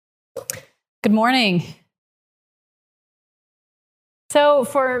Good morning. So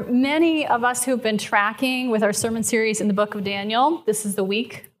for many of us who've been tracking with our sermon series in the book of Daniel, this is the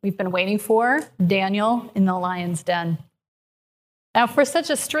week we've been waiting for, Daniel in the lion's den. Now, for such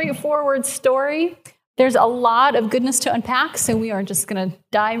a straightforward story, there's a lot of goodness to unpack, so we are just going to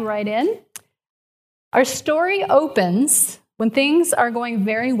dive right in. Our story opens when things are going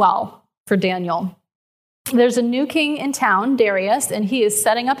very well for Daniel. There's a new king in town, Darius, and he is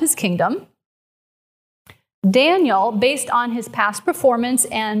setting up his kingdom. Daniel, based on his past performance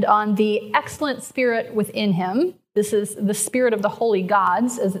and on the excellent spirit within him, this is the spirit of the holy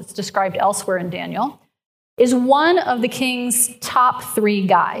gods, as it's described elsewhere in Daniel, is one of the king's top 3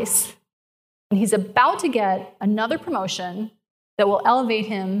 guys. And he's about to get another promotion that will elevate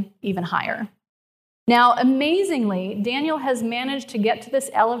him even higher. Now, amazingly, Daniel has managed to get to this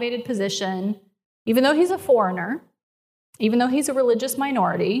elevated position, even though he's a foreigner, even though he's a religious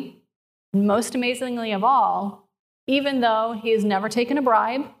minority, and most amazingly of all, even though he has never taken a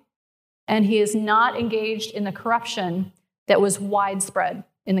bribe and he is not engaged in the corruption that was widespread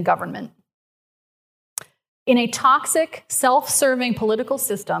in the government. In a toxic, self-serving political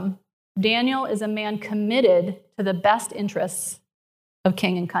system, Daniel is a man committed to the best interests of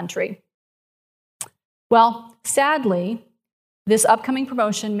king and country. Well, sadly, this upcoming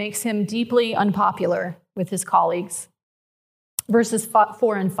promotion makes him deeply unpopular with his colleagues. Verses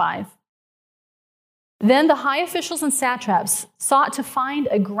 4 and 5. Then the high officials and satraps sought to find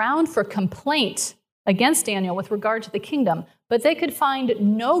a ground for complaint against Daniel with regard to the kingdom, but they could find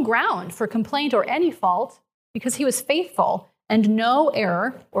no ground for complaint or any fault because he was faithful and no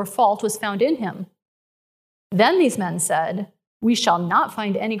error or fault was found in him. Then these men said, "We shall not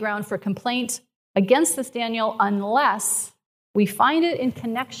find any ground for complaint against this Daniel unless we find it in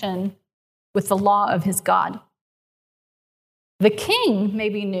connection with the law of his God." The king may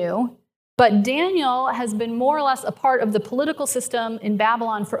be new, but Daniel has been more or less a part of the political system in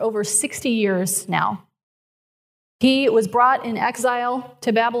Babylon for over 60 years now. He was brought in exile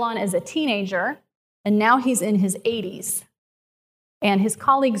to Babylon as a teenager, and now he's in his 80s. And his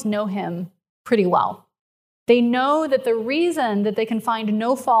colleagues know him pretty well. They know that the reason that they can find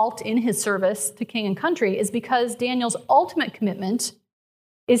no fault in his service to king and country is because Daniel's ultimate commitment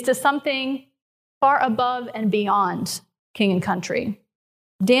is to something far above and beyond king and country.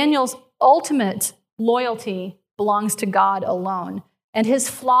 Daniel's ultimate loyalty belongs to God alone, and his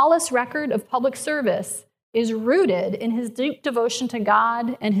flawless record of public service is rooted in his deep devotion to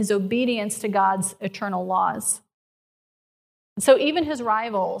God and his obedience to God's eternal laws. So even his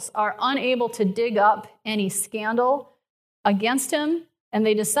rivals are unable to dig up any scandal against him, and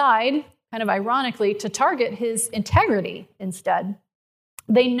they decide, kind of ironically, to target his integrity instead.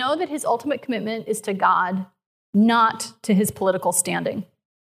 They know that his ultimate commitment is to God, not to his political standing.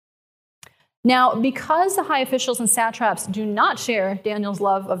 Now, because the high officials and satraps do not share Daniel's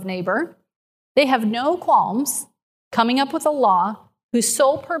love of neighbor, they have no qualms coming up with a law whose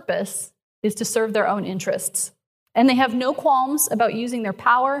sole purpose is to serve their own interests. And they have no qualms about using their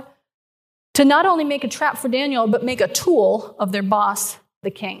power to not only make a trap for Daniel, but make a tool of their boss,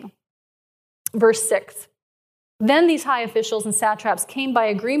 the king. Verse 6. Then these high officials and satraps came by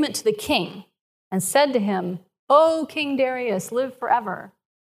agreement to the king and said to him, "O King Darius, live forever."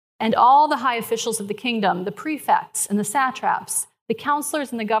 And all the high officials of the kingdom, the prefects and the satraps, the counselors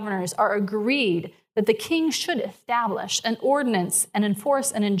and the governors are agreed that the king should establish an ordinance and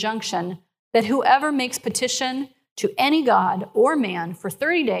enforce an injunction that whoever makes petition to any god or man for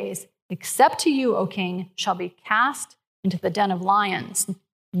 30 days, except to you, O king, shall be cast into the den of lions.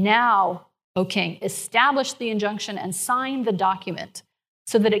 Now, O king, establish the injunction and sign the document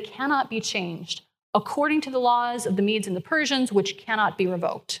so that it cannot be changed, according to the laws of the Medes and the Persians, which cannot be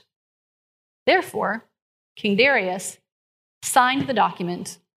revoked. Therefore, King Darius signed the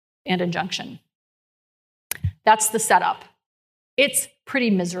document and injunction. That's the setup. It's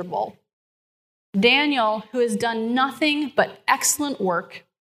pretty miserable. Daniel, who has done nothing but excellent work,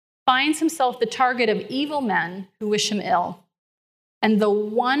 finds himself the target of evil men who wish him ill. And the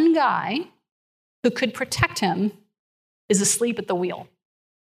one guy who could protect him is asleep at the wheel.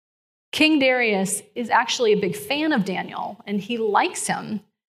 King Darius is actually a big fan of Daniel, and he likes him.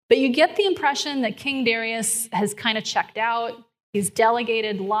 But you get the impression that King Darius has kind of checked out. He's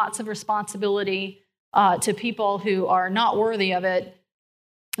delegated lots of responsibility to people who are not worthy of it.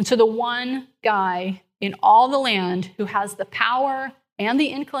 And so the one guy in all the land who has the power and the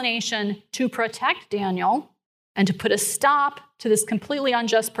inclination to protect Daniel and to put a stop to this completely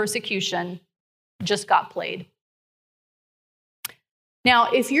unjust persecution just got played.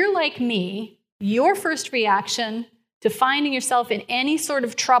 Now, if you're like me, your first reaction to finding yourself in any sort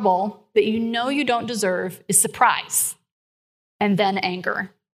of trouble that you know you don't deserve is surprise and then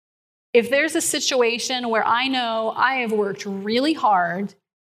anger. If there's a situation where I know I have worked really hard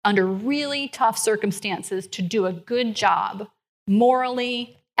under really tough circumstances to do a good job,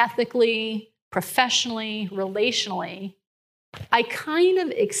 morally, ethically, professionally, relationally, I kind of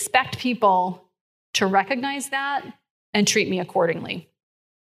expect people to recognize that and treat me accordingly.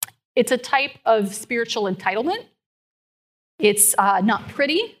 It's a type of spiritual entitlement. It's not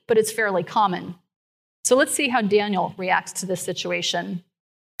pretty, but it's fairly common. So let's see how Daniel reacts to this situation.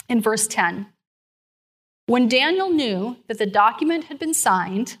 In verse 10, when Daniel knew that the document had been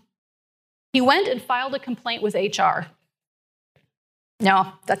signed, he went and filed a complaint with HR.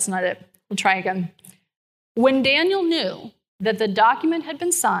 No, that's not it. We'll try again. When Daniel knew that the document had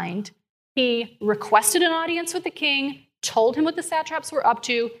been signed, he requested an audience with the king, told him what the satraps were up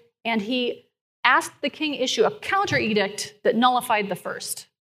to, and he asked the king issue a counter edict that nullified the first.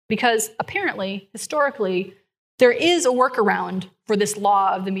 Because apparently, historically, there is a workaround for this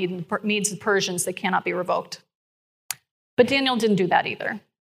law of the Medes and Persians that cannot be revoked. But Daniel didn't do that either.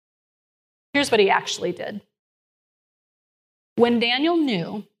 Here's what he actually did. When Daniel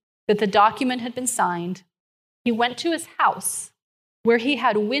knew that the document had been signed, he went to his house, where he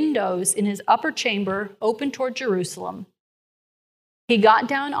had windows in his upper chamber open toward Jerusalem. He got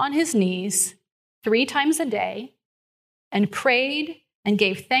down on his knees 3 times a day and prayed and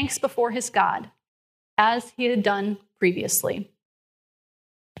gave thanks before his God, as he had done previously.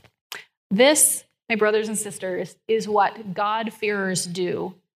 This, my brothers and sisters, is what God-fearers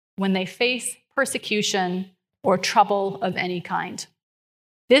do when they face persecution or trouble of any kind.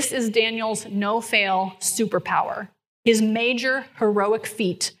 This is Daniel's no-fail superpower, his major heroic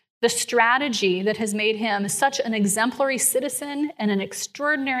feat, the strategy that has made him such an exemplary citizen and an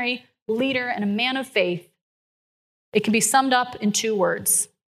extraordinary leader and a man of faith. It can be summed up in 2 words: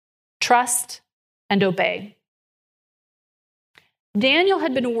 trust and obey. Daniel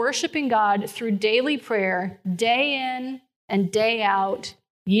had been worshiping God through daily prayer, day in and day out,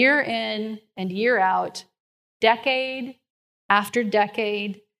 year in and year out, decade after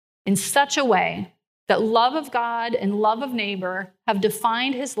decade, in such a way that love of God and love of neighbor have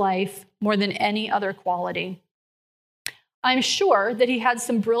defined his life more than any other quality. I'm sure that he had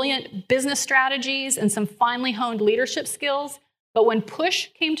some brilliant business strategies and some finely honed leadership skills, but when push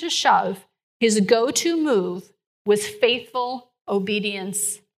came to shove, his go-to move was faithful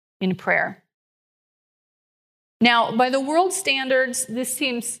obedience in prayer. Now, by the world's standards, this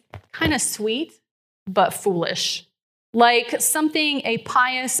seems kind of sweet, but foolish, like something a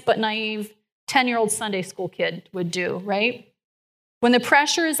pious but naive 10-year-old Sunday school kid would do, right? When the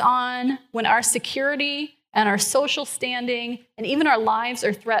pressure is on, when our security and our social standing and even our lives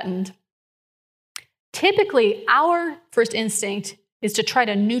are threatened, typically our first instinct is to try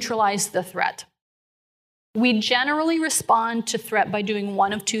to neutralize the threat. We generally respond to threat by doing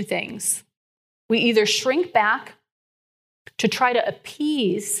one of 2 things. We either shrink back to try to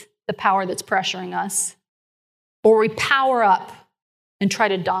appease the power that's pressuring us, or we power up and try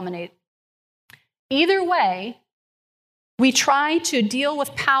to dominate. Either way, we try to deal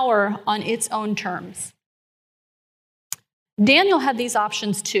with power on its own terms. Daniel had these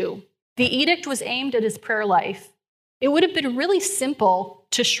options too. The edict was aimed at his prayer life. It would have been really simple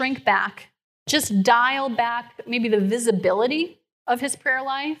to shrink back, just dial back maybe the visibility of his prayer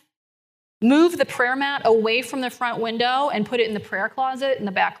life, move the prayer mat away from the front window and put it in the prayer closet in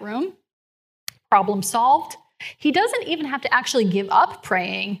the back room. Problem solved. He doesn't even have to actually give up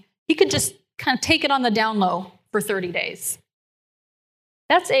praying. He could just kind of take it on the down low for 30 days.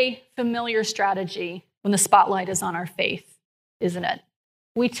 That's a familiar strategy when the spotlight is on our faith, isn't it?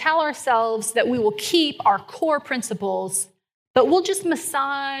 We tell ourselves that we will keep our core principles, but we'll just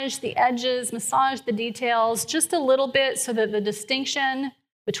massage the edges, massage the details just a little bit so that the distinction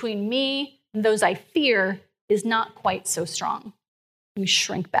between me and those I fear is not quite so strong. We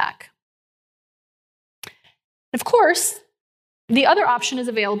shrink back. Of course, the other option is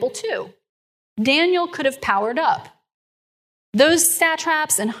available too. Daniel could have powered up. Those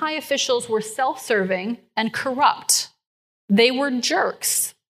satraps and high officials were self-serving and corrupt. They were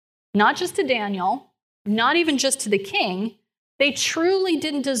jerks, not just to Daniel, not even just to the king. They truly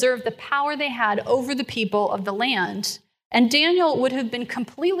didn't deserve the power they had over the people of the land. And Daniel would have been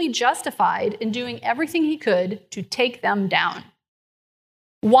completely justified in doing everything he could to take them down.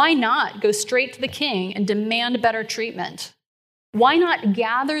 Why not go straight to the king and demand better treatment? Why not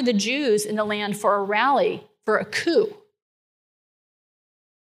gather the Jews in the land for a rally, for a coup?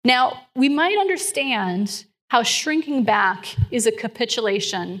 Now, we might understand how shrinking back is a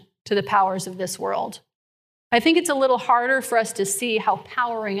capitulation to the powers of this world. I think it's a little harder for us to see how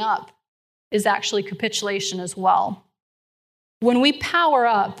powering up is actually capitulation as well. When we power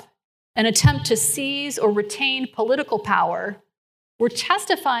up and attempt to seize or retain political power, we're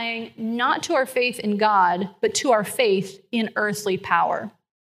testifying not to our faith in God, but to our faith in earthly power.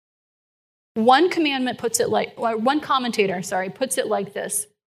 One commentator puts it like this.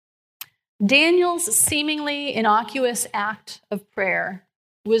 Daniel's seemingly innocuous act of prayer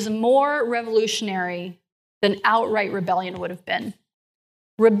was more revolutionary than outright rebellion would have been.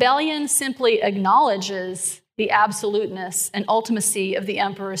 Rebellion simply acknowledges the absoluteness and ultimacy of the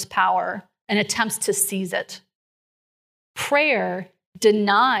emperor's power and attempts to seize it. Prayer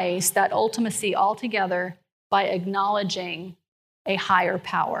denies that ultimacy altogether by acknowledging a higher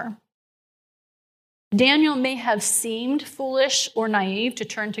power. Daniel may have seemed foolish or naive to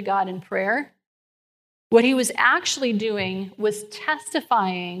turn to God in prayer. What he was actually doing was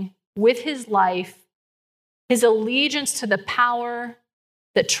testifying with his life his allegiance to the power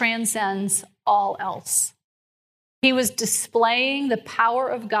that transcends all else. He was displaying the power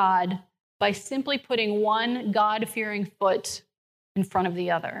of God by simply putting one God-fearing foot in front of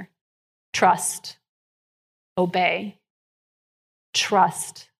the other. Trust, obey.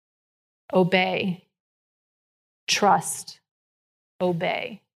 Trust, obey. Trust,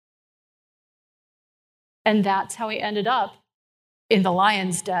 obey. And that's how he ended up in the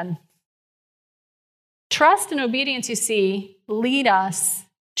lion's den. Trust and obedience, you see, lead us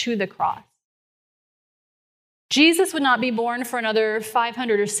to the cross. Jesus would not be born for another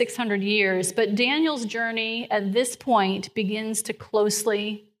 500 or 600 years, but Daniel's journey at this point begins to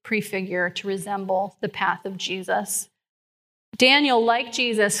closely prefigure, to resemble the path of Jesus. Daniel, like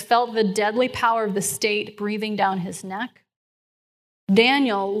Jesus, felt the deadly power of the state breathing down his neck.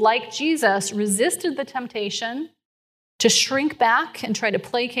 Daniel, like Jesus, resisted the temptation to shrink back and try to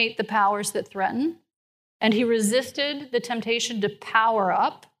placate the powers that threaten. And he resisted the temptation to power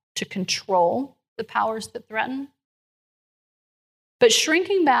up, to control the powers that threaten. But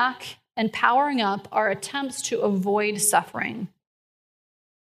shrinking back and powering up are attempts to avoid suffering.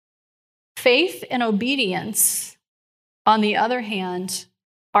 Faith and obedience, on the other hand,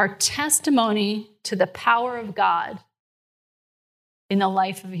 are testimony to the power of God in the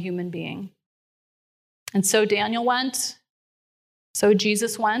life of a human being. And so Daniel went, so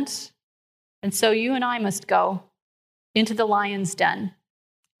Jesus went, and so you and I must go into the lion's den,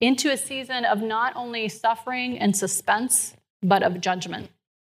 into a season of not only suffering and suspense, but of judgment.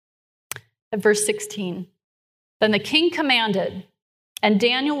 At verse 16, then the king commanded, and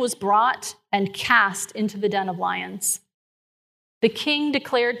Daniel was brought and cast into the den of lions. The king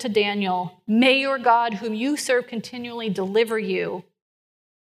declared to Daniel, "May your God, whom you serve continually, deliver you."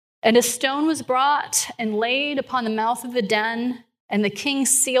 And a stone was brought and laid upon the mouth of the den, and the king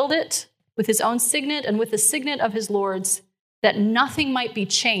sealed it with his own signet and with the signet of his lords, that nothing might be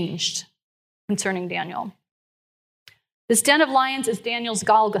changed concerning Daniel. This den of lions is Daniel's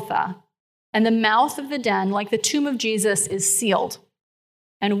Golgotha, and the mouth of the den, like the tomb of Jesus, is sealed.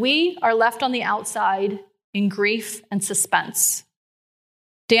 And we are left on the outside in grief and suspense.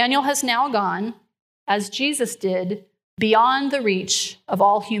 Daniel has now gone, as Jesus did, beyond the reach of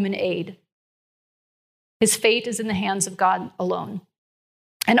all human aid. His fate is in the hands of God alone.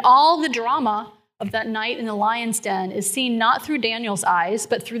 And all the drama of that night in the lion's den is seen not through Daniel's eyes,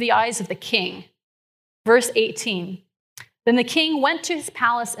 but through the eyes of the king. Verse 18, then the king went to his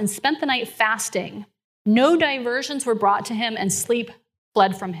palace and spent the night fasting. No diversions were brought to him, and sleep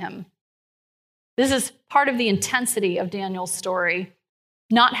fled from him. This is part of the intensity of Daniel's story.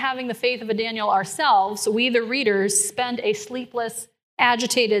 Not having the faith of a Daniel ourselves, we, the readers, spend a sleepless,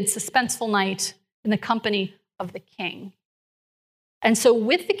 agitated, suspenseful night in the company of the king. And so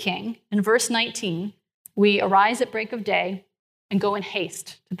with the king, in verse 19, we arise at break of day and go in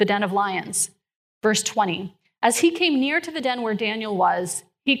haste to the den of lions. Verse 20, as he came near to the den where Daniel was,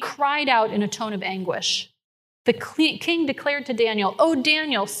 he cried out in a tone of anguish. The king declared to Daniel, "O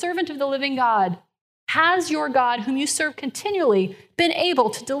Daniel, servant of the living God, has your God, whom you serve continually, been able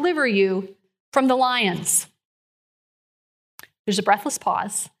to deliver you from the lions?" There's a breathless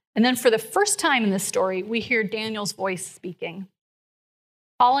pause. And then for the first time in this story, we hear Daniel's voice speaking.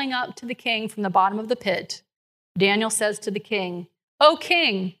 Calling up to the king from the bottom of the pit, Daniel says to the king, "O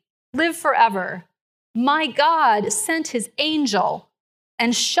king, live forever. My God sent his angel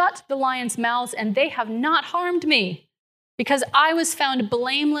and shut the lions' mouths, and they have not harmed me, because I was found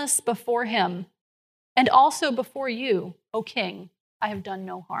blameless before him. And also before you, O king, I have done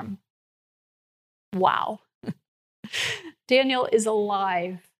no harm." Wow. Daniel is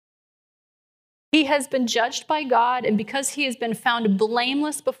alive. He has been judged by God, and because he has been found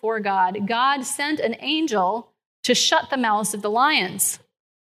blameless before God, God sent an angel to shut the mouths of the lions.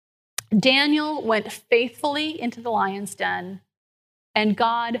 Daniel went faithfully into the lion's den, and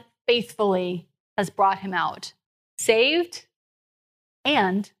God faithfully has brought him out, saved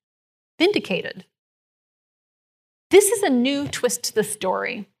and vindicated. This is a new twist to the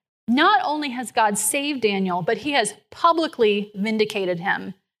story. Not only has God saved Daniel, but he has publicly vindicated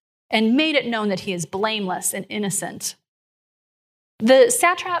him and made it known that he is blameless and innocent. The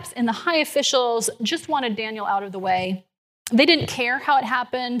satraps and the high officials just wanted Daniel out of the way. They didn't care how it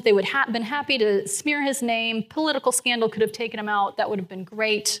happened. They would have been happy to smear his name. Political scandal could have taken him out. That would have been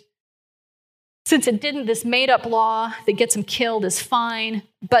great. Since it didn't, this made-up law that gets him killed is fine.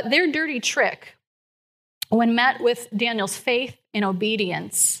 But their dirty trick, when met with Daniel's faith and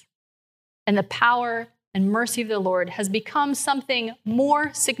obedience and the power and mercy of the Lord, has become something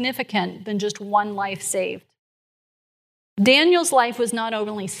more significant than just one life saved. Daniel's life was not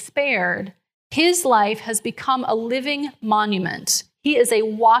only spared, his life has become a living monument. He is a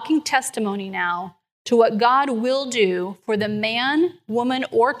walking testimony now to what God will do for the man, woman,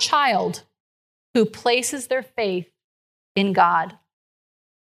 or child who places their faith in God.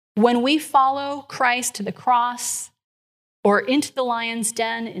 When we follow Christ to the cross or into the lion's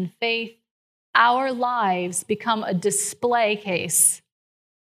den in faith, our lives become a display case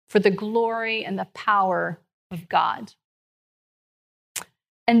for the glory and the power of God.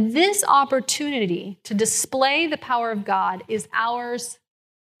 And this opportunity to display the power of God is ours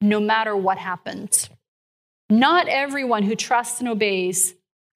no matter what happens. Not everyone who trusts and obeys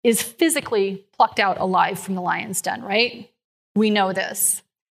is physically plucked out alive from the lion's den, right? We know this.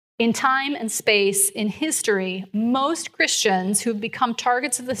 In time and space, in history, most Christians who've become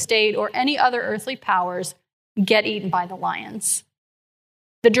targets of the state or any other earthly powers get eaten by the lions.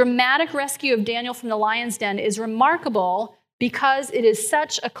 The dramatic rescue of Daniel from the lion's den is remarkable because it is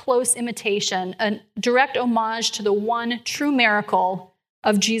such a close imitation, a direct homage to the one true miracle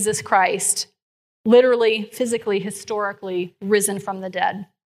of Jesus Christ, literally, physically, historically risen from the dead.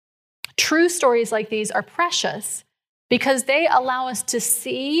 True stories like these are precious because they allow us to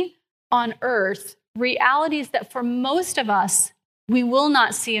see on earth realities that for most of us, we will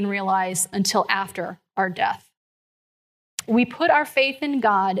not see and realize until after our death. We put our faith in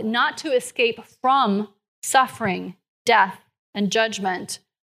God not to escape from suffering, death, and judgment,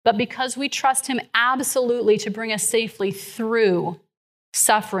 but because we trust him absolutely to bring us safely through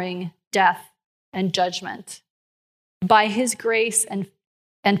suffering, death, and judgment. By his grace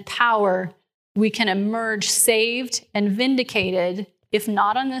and power, we can emerge saved and vindicated, if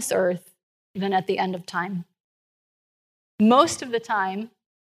not on this earth, then at the end of time. Most of the time,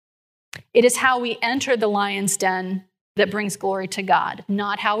 it is how we enter the lion's den that brings glory to God,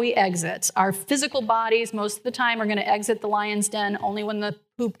 not how we exit. Our physical bodies, most of the time, are going to exit the lion's den only when the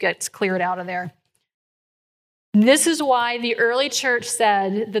poop gets cleared out of there. This is why the early church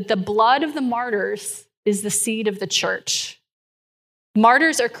said that the blood of the martyrs is the seed of the church.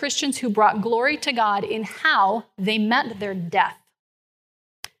 Martyrs are Christians who brought glory to God in how they met their death.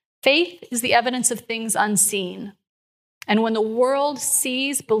 Faith is the evidence of things unseen. And when the world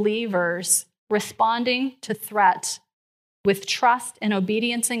sees believers responding to threat with trust and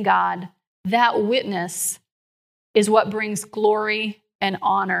obedience in God, that witness is what brings glory and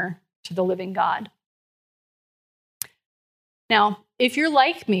honor to the living God. Now, if you're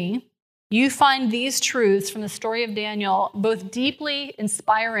like me, you find these truths from the story of Daniel both deeply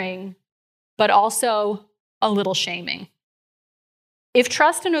inspiring, but also a little shaming. If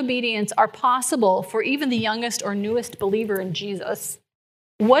trust and obedience are possible for even the youngest or newest believer in Jesus,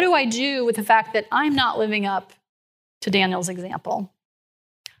 what do I do with the fact that I'm not living up to Daniel's example?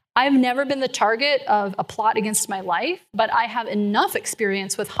 I've never been the target of a plot against my life, but I have enough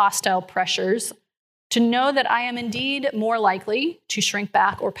experience with hostile pressures to know that I am indeed more likely to shrink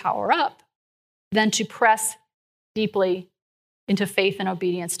back or power up than to press deeply into faith and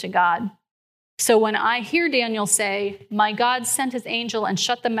obedience to God. So when I hear Daniel say, "My God sent his angel and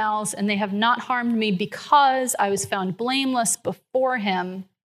shut the mouths, and they have not harmed me because I was found blameless before him,"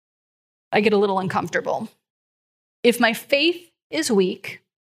 I get a little uncomfortable. If my faith is weak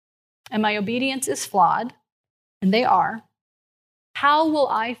and my obedience is flawed, and they are, how will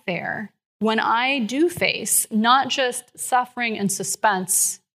I fare when I do face not just suffering and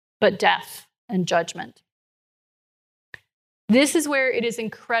suspense, but death and judgment? This is where it is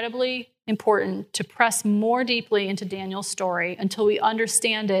incredibly important to press more deeply into Daniel's story until we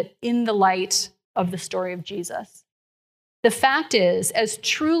understand it in the light of the story of Jesus. The fact is, as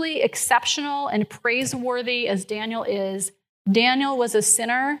truly exceptional and praiseworthy as Daniel is, Daniel was a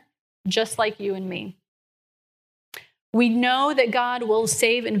sinner just like you and me. We know that God will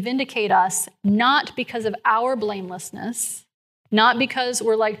save and vindicate us, not because of our blamelessness, not because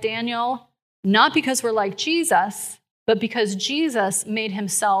we're like Daniel, not because we're like Jesus, but because Jesus made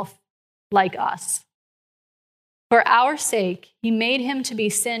himself like us. For our sake, he made him to be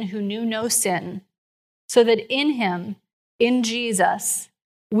sin who knew no sin, so that in him, in Jesus,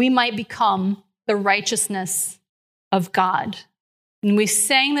 we might become the righteousness of God. And we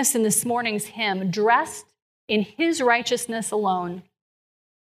sang this in this morning's hymn, dressed in his righteousness alone,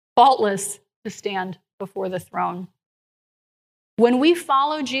 faultless to stand before the throne. When we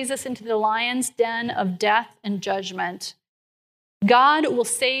follow Jesus into the lion's den of death and judgment, God will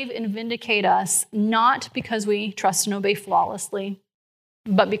save and vindicate us, not because we trust and obey flawlessly,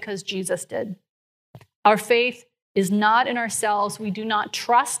 but because Jesus did. Our faith is not in ourselves. We do not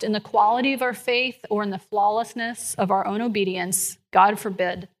trust in the quality of our faith or in the flawlessness of our own obedience. God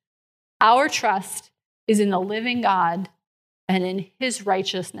forbid. Our trust is in the living God and in his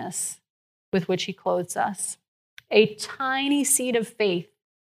righteousness with which he clothes us. A tiny seed of faith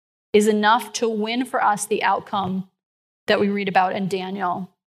is enough to win for us the outcome that we read about in Daniel.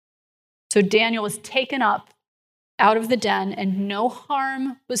 So Daniel was taken up out of the den, and no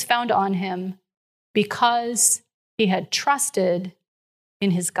harm was found on him because he had trusted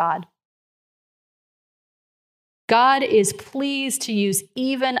in his God. God is pleased to use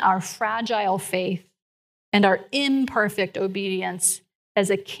even our fragile faith and our imperfect obedience as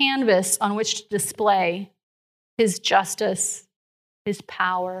a canvas on which to display his justice, his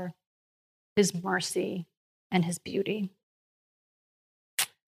power, his mercy, and his beauty.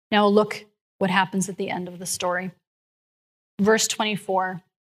 Now look what happens at the end of the story. Verse 24,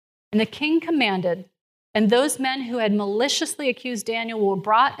 and the king commanded, and those men who had maliciously accused Daniel were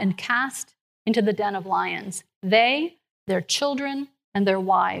brought and cast into the den of lions, they, their children, and their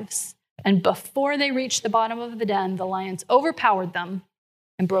wives. And before they reached the bottom of the den, the lions overpowered them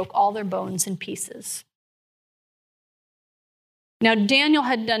and broke all their bones in pieces. Now, Daniel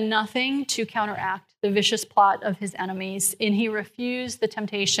had done nothing to counteract the vicious plot of his enemies, and he refused the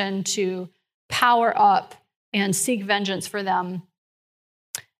temptation to power up and seek vengeance for them.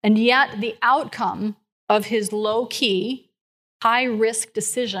 And yet, the outcome of his low-key, high-risk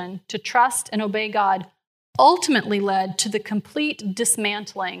decision to trust and obey God ultimately led to the complete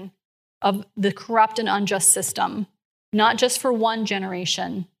dismantling of the corrupt and unjust system, not just for one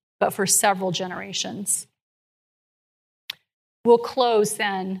generation, but for several generations. We'll close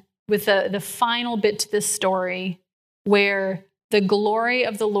then with the final bit to this story where the glory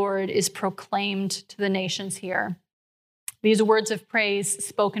of the Lord is proclaimed to the nations here. These words of praise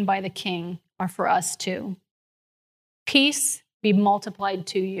spoken by the king are for us too. Peace be multiplied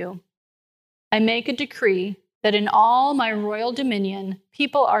to you. I make a decree that in all my royal dominion,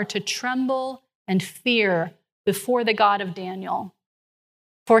 people are to tremble and fear before the God of Daniel.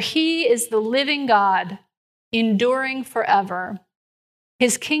 For he is the living God, enduring forever.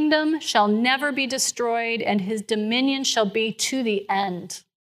 His kingdom shall never be destroyed, and his dominion shall be to the end.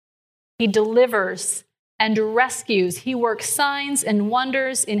 He delivers and rescues. He works signs and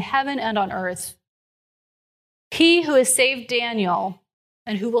wonders in heaven and on earth. He who has saved Daniel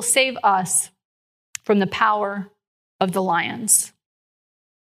and who will save us from the power of the lions.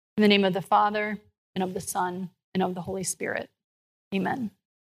 In the name of the Father, and of the Son, and of the Holy Spirit. Amen.